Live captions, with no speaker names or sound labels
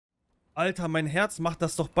Alter, mein Herz macht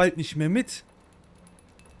das doch bald nicht mehr mit.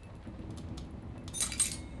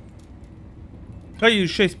 Hey, you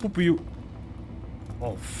chase Puppe, you.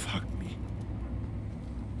 Oh, fuck me.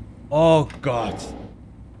 Oh Gott.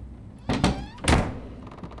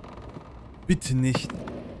 Bitte nicht.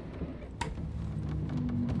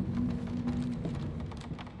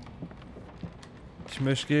 Ich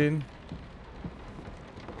möchte gehen.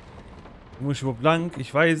 Muss ich überhaupt lang?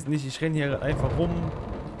 Ich weiß nicht. Ich renne hier einfach rum.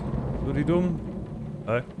 So die dumm.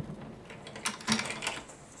 Okay.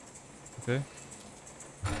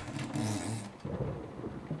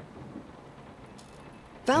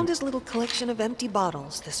 Found his little collection of empty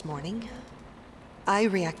bottles this morning. I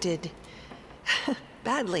reacted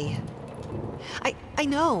badly. I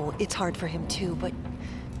know it's hard for him too, but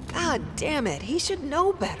god damn it, he should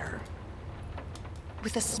know better.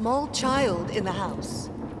 With a small child in the house.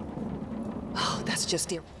 Oh, that's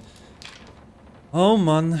just it. Oh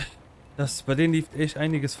Mann. Bei denen lief echt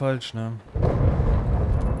einiges falsch, ne?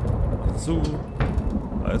 So.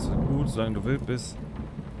 Also gut, solange du wild bist.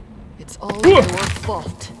 It's all your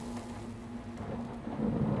fault.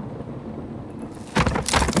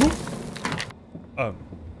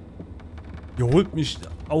 Ihr holt mich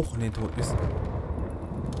auch in den Tod. Ist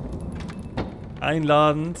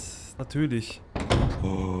einladend, natürlich.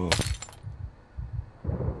 Oh.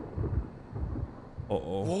 Oh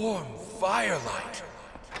oh. Warm firelight.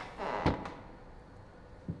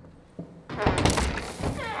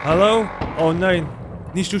 Hallo? Oh nein.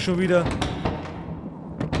 Nicht du schon wieder.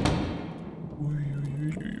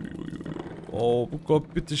 Oh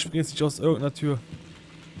Gott, bitte spring jetzt nicht aus irgendeiner Tür.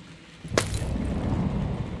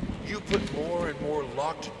 You put more and more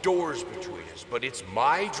locked doors between us, but it's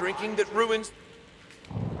my drinking that ruins.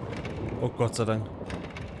 Oh Gott sei Dank.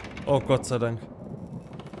 Oh Gott sei Dank.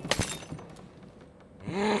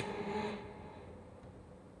 Eine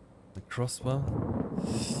Crossbar.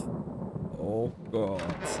 Oh Gott.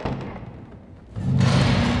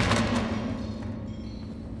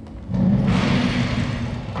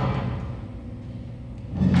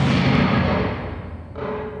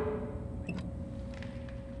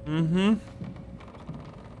 Mhm.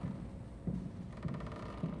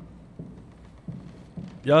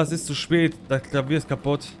 Ja, es ist zu spät. Das Klavier ist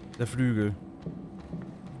kaputt. Der Flügel.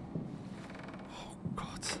 Oh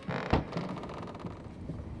Gott.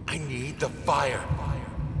 I need the fire.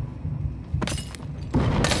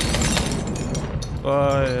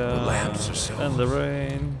 Fire. The lamps are so And the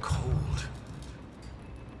rain. cold.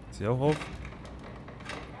 Sie auch auf.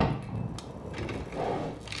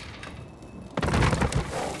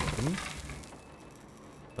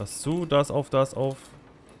 Das zu, das auf, das auf.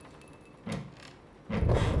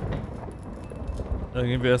 Dann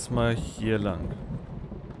gehen wir erstmal hier lang.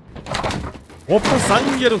 Hoppa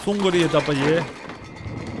Sangye, das Hungry dabei.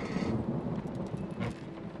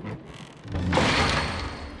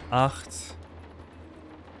 8.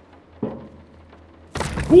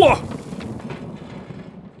 Uah!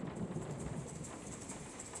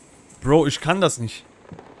 Bro, ich kann das nicht.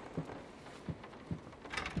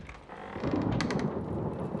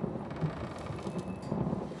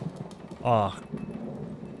 Ach.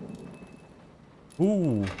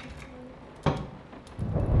 Mir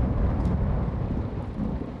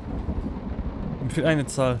fehlt eine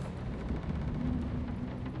Zahl.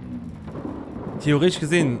 Theoretisch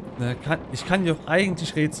gesehen, ich kann doch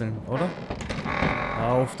eigentlich rätseln, oder?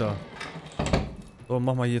 Auf da. So,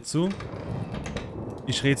 mach mal hier zu.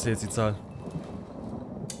 Ich rätsel jetzt die Zahl.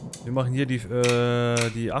 Wir machen hier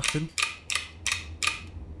die 8 hin.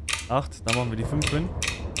 8, dann machen wir die 5 hin.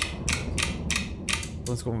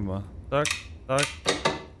 Sonst gucken wir mal. Zack, zack.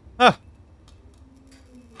 Ah!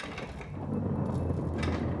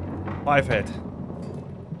 5 Head.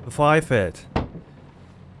 5 Head.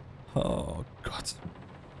 Oh Gott.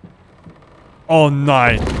 Oh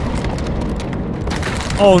nein.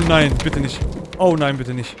 Oh nein, bitte nicht. Oh nein,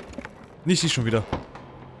 bitte nicht. Nicht ich schon wieder.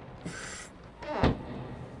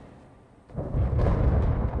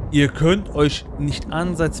 Ihr könnt euch nicht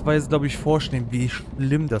ansatzweise, glaube ich, vorstellen, wie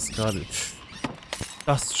schlimm das gerade ist.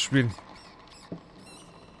 Das zu spielen.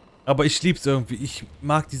 Aber ich lieb's irgendwie. Ich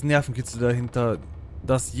mag diesen Nervenkitzel dahinter,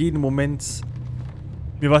 dass jeden Moment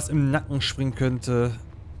mir was im Nacken springen könnte.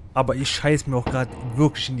 Aber ich scheiß mir auch gerade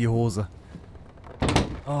wirklich in die Hose.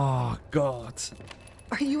 Oh Gott.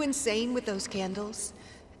 Are you insane with those candles?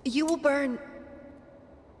 You will burn.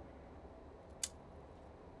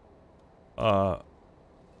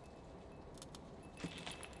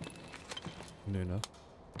 Nö, ne?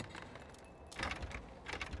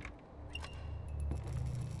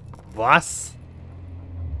 Was?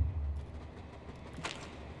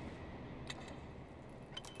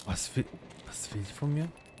 Was will die von mir?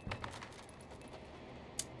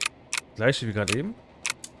 Gleiche wie gerade eben.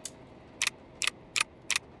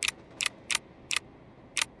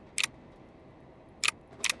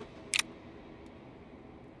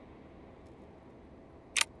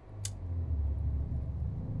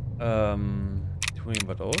 Ich hole ihm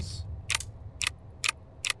was aus.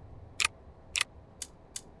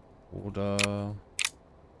 Oder...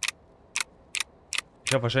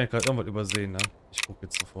 Ich habe wahrscheinlich gerade irgendwas übersehen, ne? Ich gucke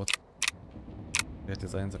jetzt sofort.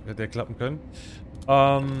 Hätte der klappen können.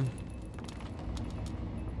 Ach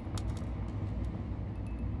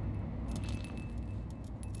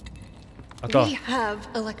da. We have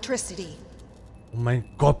electricity. Oh mein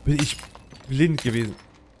Gott, bin ich blind gewesen.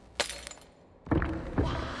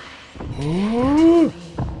 Oh.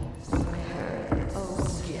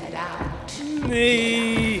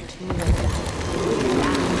 Nee.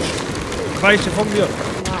 Weiche von mir.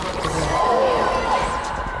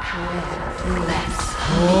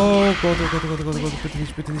 Oh Gott, oh Gott, oh Gott, oh Gott, oh Gott, bitte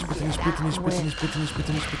nicht, bitte nicht, bitte nicht, bitte nicht, bitte nicht, bitte nicht,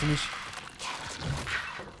 bitte nicht, bitte nicht.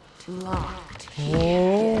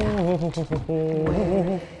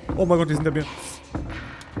 Oh mein Gott, die sind bei mir.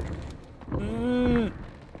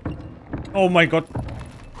 Oh mein Gott.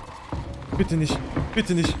 Bitte nicht,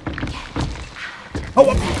 bitte nicht. Hau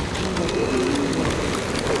ab!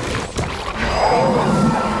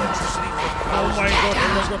 Oh mein Gott,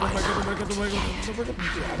 oh mein Gott, oh mein Gott, oh mein Gott, oh mein Gott, oh mein Gott.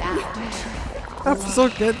 Ich hab so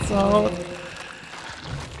Gänsehaut.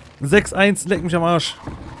 6-1, leck mich am Arsch.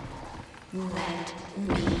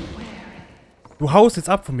 Du haust jetzt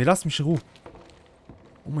ab von mir, lass mich in Ruhe.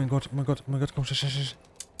 Oh mein Gott, oh mein Gott, oh mein Gott, komm, schnell.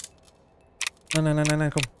 Nein, nein, nein, nein,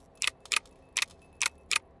 nein, komm.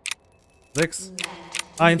 6,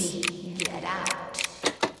 1.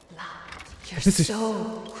 Verpiss dich.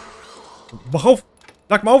 Mach auf!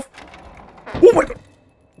 Lag mal auf! Oh mein Gott!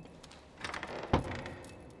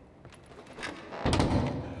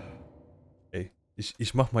 Ey,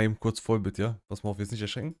 ich mach mal eben kurz Vollbild, ja? Pass mal auf, jetzt nicht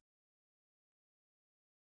erschrecken.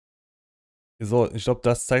 So, ich glaube,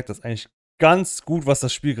 das zeigt das eigentlich ganz gut, was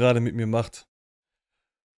das Spiel gerade mit mir macht.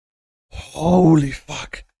 Holy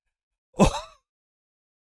fuck! Oh,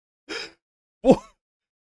 oh.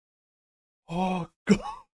 Oh Gott!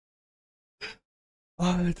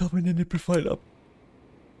 Alter, meine Nippel fallen ab.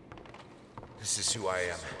 This is who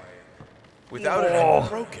I am. Without it, I'm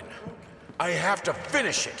broken. I have to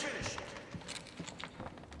finish it.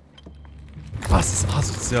 Das ist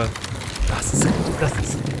asozial. Das ist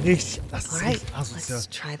richtig asozial. Let's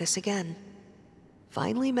try this again.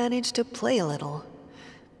 Finally managed to play a little.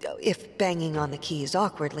 If banging on the keys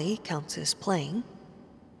awkwardly counts as playing.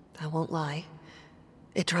 I won't lie.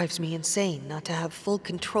 It drives me insane not to have full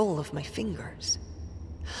control of my fingers.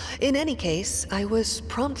 In any case, I was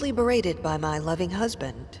promptly berated by my loving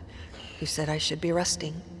husband, who said I should be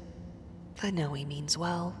resting. I know he means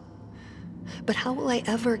well. But how will I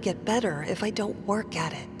ever get better if I don't work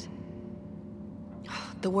at it?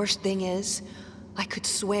 The worst thing is, I could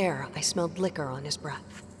swear I smelled liquor on his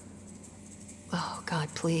breath. Oh God,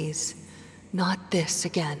 please, not this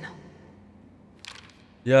again.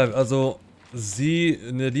 Ja, also sie,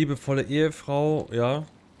 eine liebevolle Ehefrau, ja.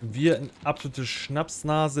 Wir, eine absolute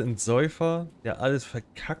Schnapsnase, ein Säufer, der alles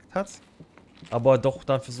verkackt hat. Aber doch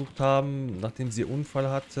dann versucht haben, nachdem sie einen Unfall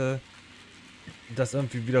hatte, das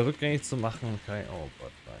irgendwie wieder rückgängig zu machen. Okay. Oh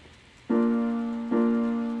Gott, nein.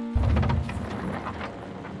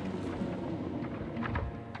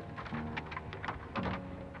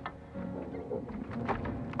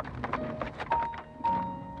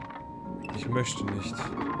 Ich möchte nicht.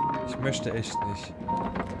 Ich möchte echt nicht.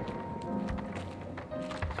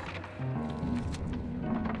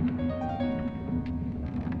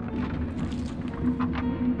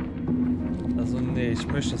 Also nee, ich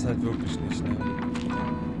möchte das halt wirklich nicht, ne?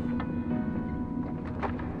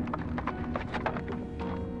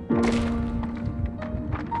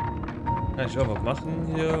 Kann ich irgendwas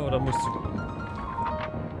machen hier oder musst du gucken?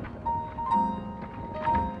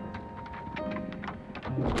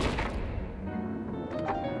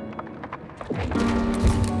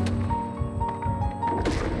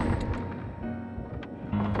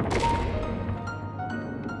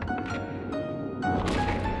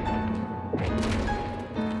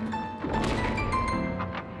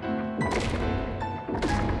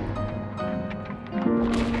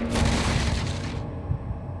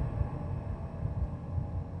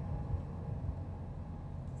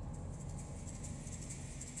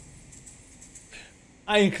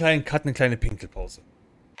 Einen kleinen Cut, eine kleine Pinkelpause.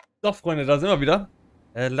 Doch, Freunde, da sind wir wieder.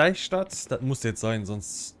 Leichtstadt, das muss jetzt sein,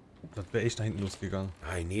 sonst wäre ich nach hinten losgegangen.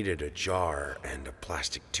 I needed a jar and a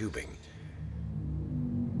plastic tubing.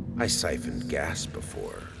 I siphoned gas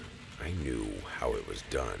before. I knew how it was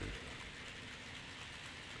done.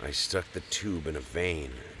 I stuck the tube in a vein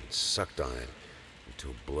and sucked on it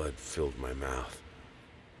until blood filled my mouth.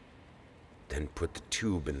 Then put the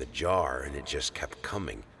tube in the jar and it just kept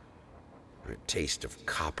coming. A taste of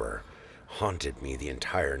copper haunted me the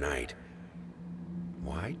entire night.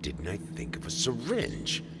 Why didn't I think of a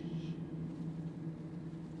syringe?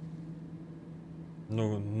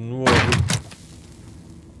 Nur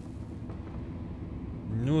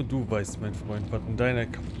du weißt, mein Freund, was in deiner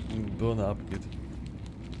kaputten Birne abgeht.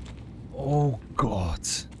 Oh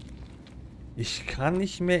Gott. Ich kann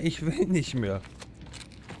nicht mehr, ich will nicht mehr.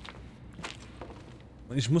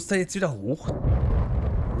 Und ich muss da jetzt wieder hoch?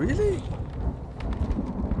 Really?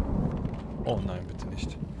 Oh nein, bitte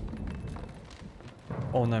nicht.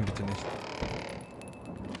 Oh nein, bitte nicht.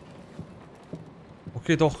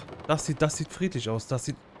 Okay, doch. Das sieht friedlich aus. Das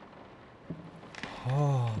sieht...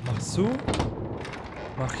 Oh, mach zu.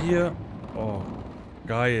 Mach hier. Oh,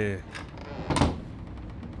 geil.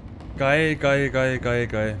 Geil, geil, geil, geil,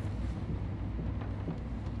 geil.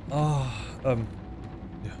 Ah, ja.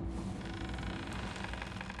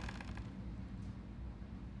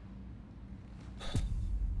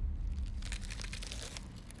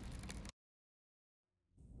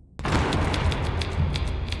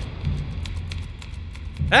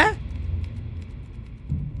 Hä?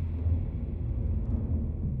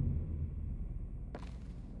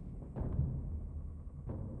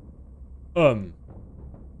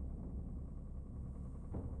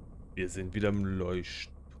 Wir sind wieder im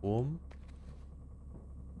Leuchtturm.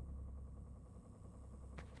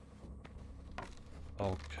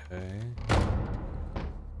 Okay.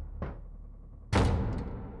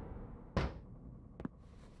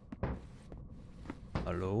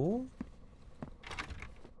 Hallo?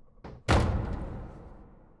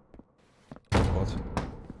 Oh Gott.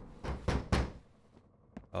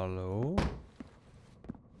 Hallo?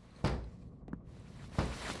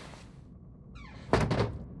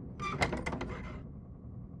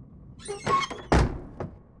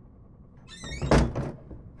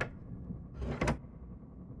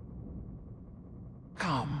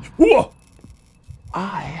 Whoa!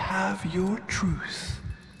 I have your truth.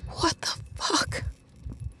 What the fuck?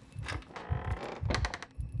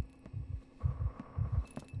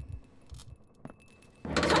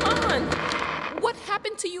 Come on! What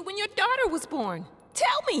happened to you when your daughter was born?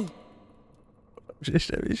 Tell me! Hab ich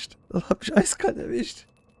echt erwischt. Das hab ich eiskalt erwischt.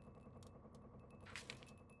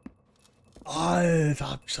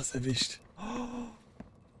 Alter, hab ich das erwischt. Oh,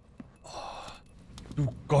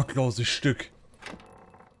 du gottloses Stück.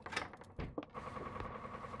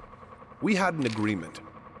 We had an agreement,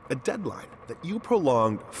 a deadline that you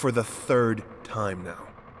prolonged for the third time now.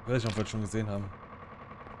 Weiß ich noch, was wir schon gesehen haben.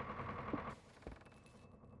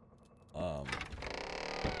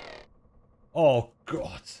 Oh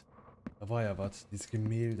Gott. Da war ja was. Dieses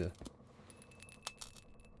Gemälde.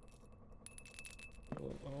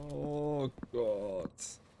 Oh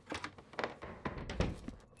Gott.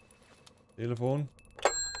 Telefon.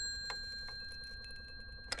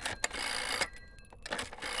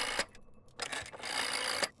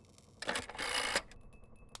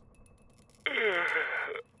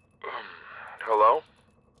 Hello?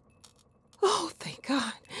 Oh, thank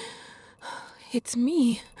God. It's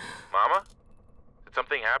me. Mama? Did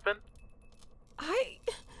something happen? I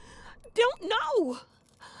don't know.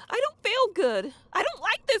 I don't feel good. I don't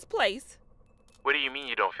like this place. What do you mean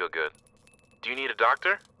you don't feel good? Do you need a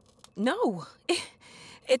doctor? No.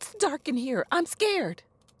 It's dark in here. I'm scared.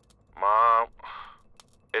 Mom,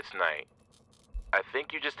 it's night. I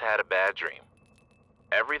think you just had a bad dream.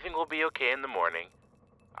 Everything will be okay in the morning.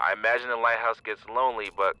 I imagine the lighthouse gets lonely,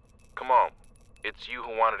 but come on. It's you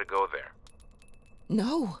who wanted to go there.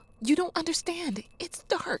 No, you don't understand. It's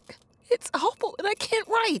dark. It's awful, and I can't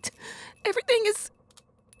write. Everything is...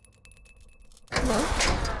 Hello?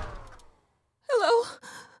 Hello?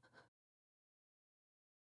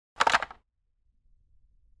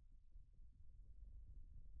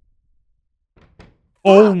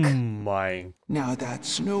 Oh mein. Now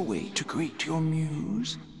that's no way to greet your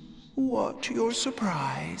muse. What your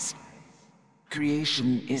surprise?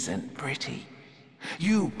 Creation isn't pretty.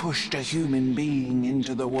 You pushed a human being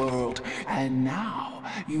into the world, and now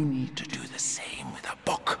you need to do the same with a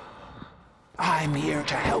book. I'm here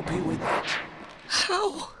to help you with that.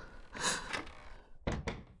 How?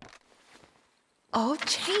 All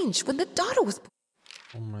changed when the daughter was born.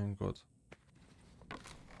 Oh mein Gott.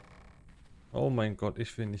 Oh mein Gott,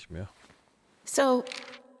 ich will nicht mehr. So,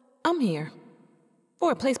 I'm here.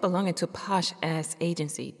 For a place belonging to a posh-ass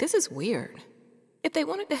agency, this is weird. If they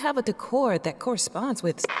wanted to have a decor that corresponds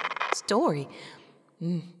with story,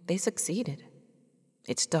 They succeeded.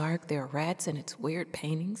 It's dark, there are rats, and it's weird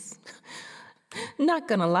paintings. Not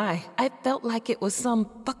gonna lie, I felt like it was some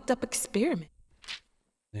fucked up experiment.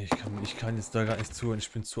 Nee, ich kann jetzt da gar nicht zuhören. Ich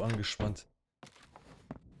bin zu angespannt.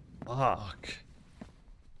 Fuck.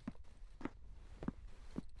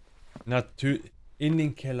 Natürlich. In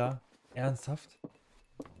den Keller. Ernsthaft?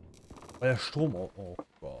 Weil der Strom... Oh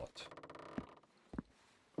Gott.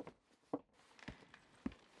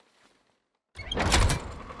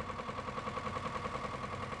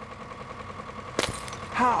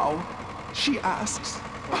 How? She asks.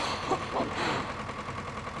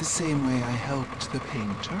 The same way I helped the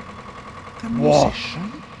painter, the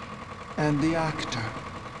musician, and the actor.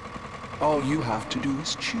 All you have to do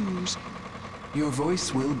is choose. Your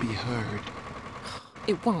voice will be heard.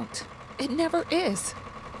 It won't. It never is.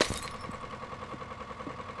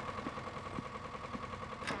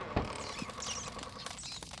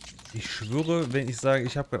 Ich schwöre, wenn ich sage,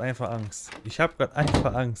 ich habe gerade einfach Angst. Ich habe gerade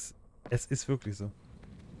einfach Angst. Es ist wirklich so.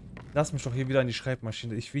 Lass mich doch hier wieder an die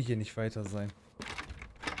Schreibmaschine. Ich will hier nicht weiter sein.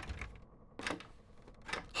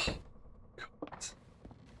 Gott.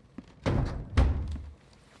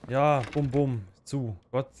 Ja, bum bum. Zu.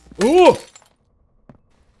 Gott. Oh!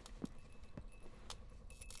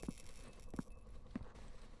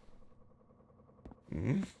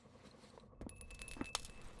 Hm?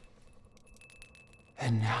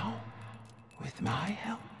 And now, with my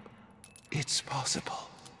help, it's possible.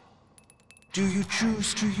 Do you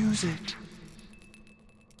choose to use it?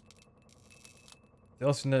 Sieht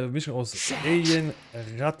aus wie eine Mischung aus Alien,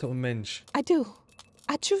 Ratte und Mensch. I do.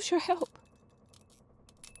 I choose your help.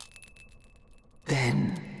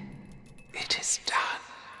 Then it is done.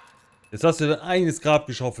 Jetzt hast du dein eigenes Grab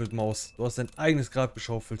geschaufelt, Maus. Du hast dein eigenes Grab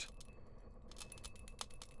geschaufelt.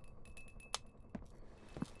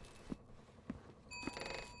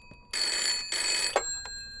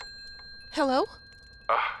 Hello?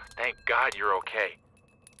 Thank God you're okay.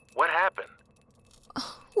 What happened?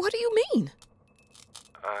 What do you mean?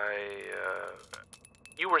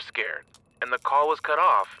 You were scared, and the call was cut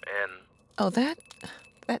off, and... Oh,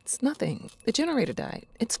 that's nothing. The generator died.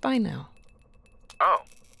 It's fine now. Oh.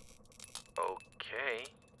 Okay.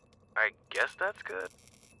 I guess that's good.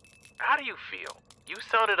 How do you feel? You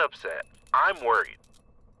sounded upset. I'm worried.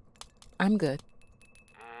 I'm good.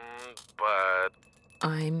 But...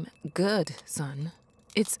 I'm good, son.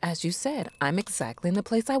 It's as you said. I'm exactly in the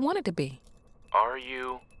place I wanted to be. Are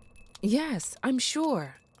you? Yes, I'm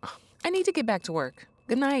sure. I need to get back to work.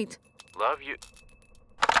 Good night. Love you.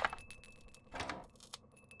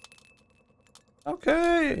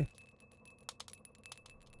 Okay.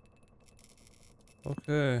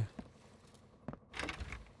 Okay.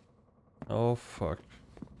 Oh, fuck.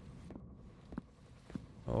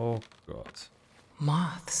 Oh, God.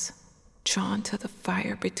 Moths, drawn to the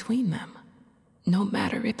fire between them. No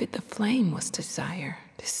matter if it the flame was desire,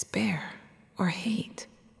 despair, or hate.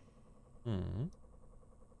 Oh.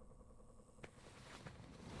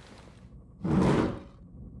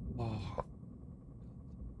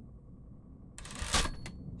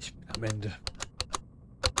 Ich bin am Ende.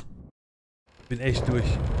 Bin echt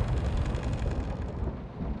durch.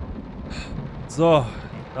 So,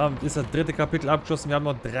 damit ist das dritte Kapitel abgeschlossen. Wir haben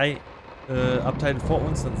noch 3 Abteile vor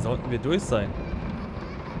uns, dann sollten wir durch sein.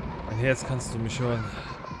 Mein Herz, kannst du mich hören?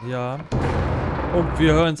 Ja. Und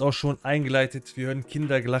wir hören es auch schon eingeleitet. Wir hören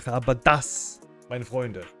Kindergelache, aber das, meine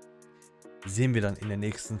Freunde, sehen wir dann in der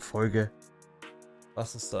nächsten Folge,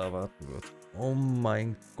 was uns da erwarten wird. Oh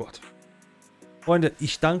mein Gott. Freunde,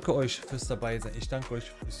 ich danke euch fürs Dabeisein. Ich danke euch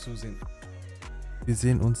fürs Zusehen. Wir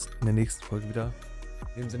sehen uns in der nächsten Folge wieder.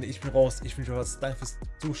 In dem Sinne, ich bin raus. Ich wünsche euch was. Danke fürs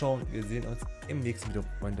Zuschauen. Wir sehen uns im nächsten Video,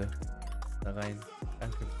 Freunde. Da rein.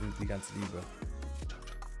 Danke für die ganze Liebe.